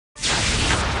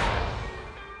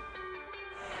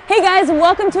Hey guys,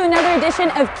 welcome to another edition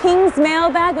of King's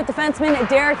Mailbag with defenseman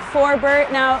Derek Forbort.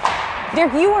 Now,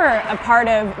 Derek, you were a part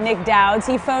of Nick Dowd's.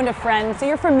 He phoned a friend, so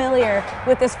you're familiar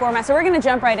with this format. So we're going to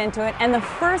jump right into it. And the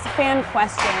first fan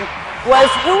question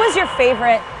was, who was your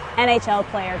favorite NHL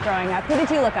player growing up? Who did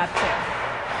you look up to?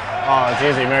 Oh, it's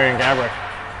easy, Marian Gaborik.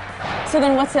 So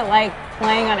then what's it like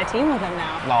playing on a team with him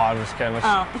now? No, I'm just kidding.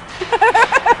 Oh.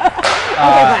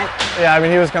 Okay, fine. Yeah, I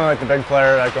mean, he was kind of like the big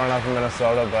player growing up in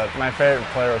Minnesota, but my favorite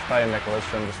player was probably Nick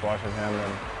Lidstrom, just watching him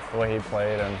and the way he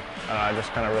played, and I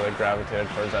just kind of really gravitated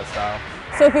towards that style.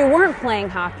 So if you weren't playing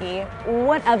hockey,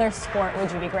 what other sport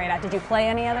would you be great at? Did you play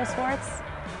any other sports?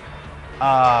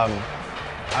 I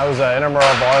was an intramural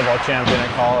volleyball champion in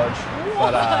college.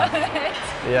 What? But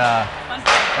yeah.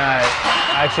 And I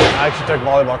actually took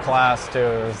volleyball class too.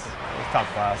 It was a tough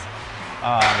class.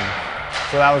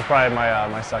 So that was probably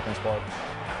my second sport.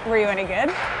 Were you any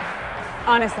good?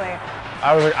 Honestly.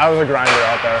 I was a grinder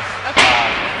out there.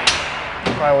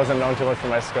 Okay. Probably wasn't known too much for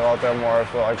my skill out there, more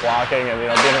for like blocking and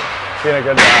being a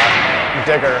good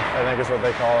digger, I think is what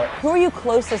they call it. Who are you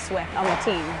closest with on the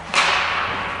team?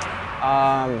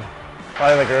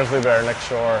 Probably the Grizzly Bear, Nick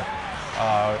Shore.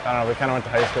 I don't know, we kind of went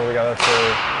to high school together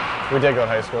we did go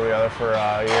to high school together for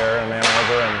a year in Ann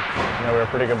Arbor, and we were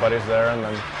pretty good buddies there, and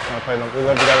then we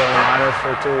lived together in the minors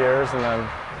for 2 years, and then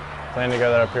playing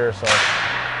together up here, so.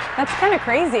 That's kind of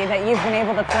crazy that you've been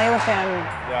able to play with him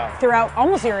throughout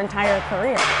almost your entire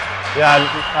career. Yeah,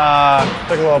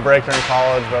 took a little break during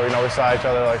college, but we saw each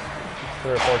other like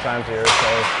 3 or 4 times a year, so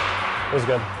it was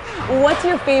good. What's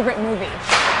your favorite movie?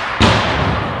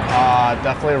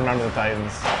 Definitely Remember the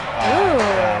Titans.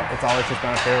 Yeah, it's always just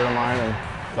been a favorite of mine, and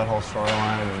that whole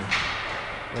storyline,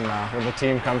 and when the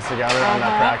team comes together on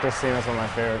that practice scene is one of my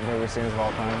favorite movie scenes of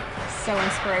all time. So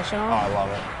inspirational. Oh, I love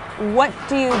it.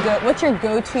 What's your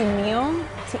go-to meal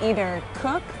to either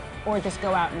cook or just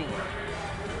go out and eat?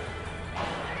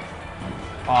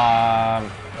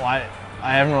 Well, I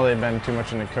haven't really been too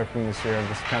much into cooking this year. I've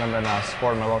just kind of been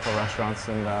supporting my local restaurants,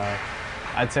 and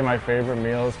I'd say my favorite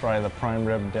meal is probably the prime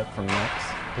rib dip from Nick's.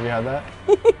 Have you had that?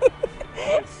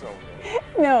 It's so good.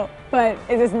 No, but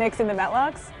is this Nick's in the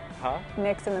Metlocks? Huh?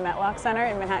 Nick's in the Metlock Center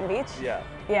in Manhattan Beach? Yeah.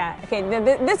 Yeah, okay,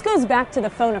 this goes back to the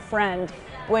phone a friend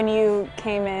when you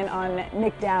came in on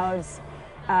Nick Dowd's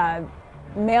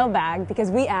mailbag, because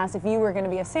we asked if you were going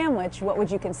to be a sandwich, what would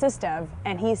you consist of?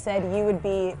 And he said you would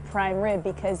be prime rib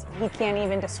because he can't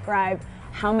even describe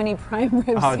how many prime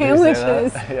rib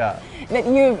sandwiches that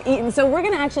you've eaten. So we're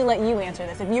going to actually let you answer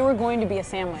this. If you were going to be a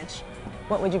sandwich,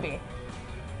 what would you be?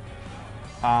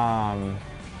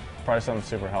 Probably something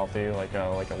super healthy, like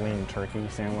a lean turkey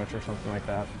sandwich or something like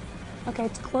that. Okay,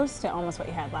 it's close to almost what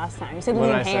you had last time. You said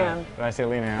lean ham. Did I say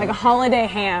lean ham? Like a holiday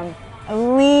ham. A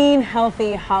lean,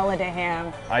 healthy holiday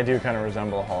ham. I do kind of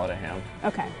resemble a holiday ham.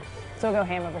 Okay, so we'll go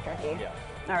ham over turkey. Yeah.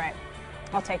 All right,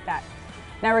 I'll take that.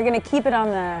 Now we're going to keep it on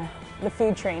the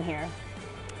food train here.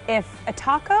 If a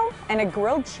taco and a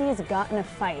grilled cheese got in a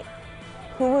fight,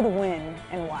 who would win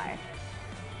and why?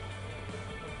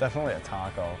 Definitely a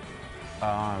taco.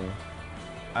 I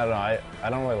don't know. I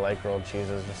don't really like grilled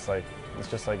cheeses. It's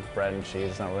just like bread and cheese.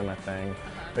 It's not really my thing.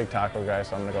 Big taco guy,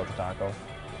 so I'm gonna go with the taco.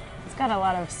 It's got a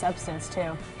lot of substance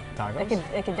too.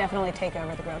 Tacos? It could definitely take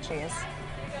over the grilled cheese.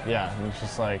 Yeah, and it's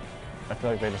just like I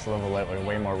feel like they just live a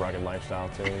way more rugged lifestyle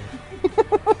too.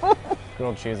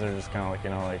 Grilled cheese are just kind of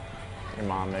like your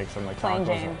mom makes them. Like Plain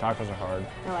Jane. Tacos are hard.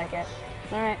 I like it.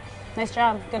 All right, nice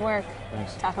job. Good work.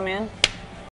 Thanks. Taco man.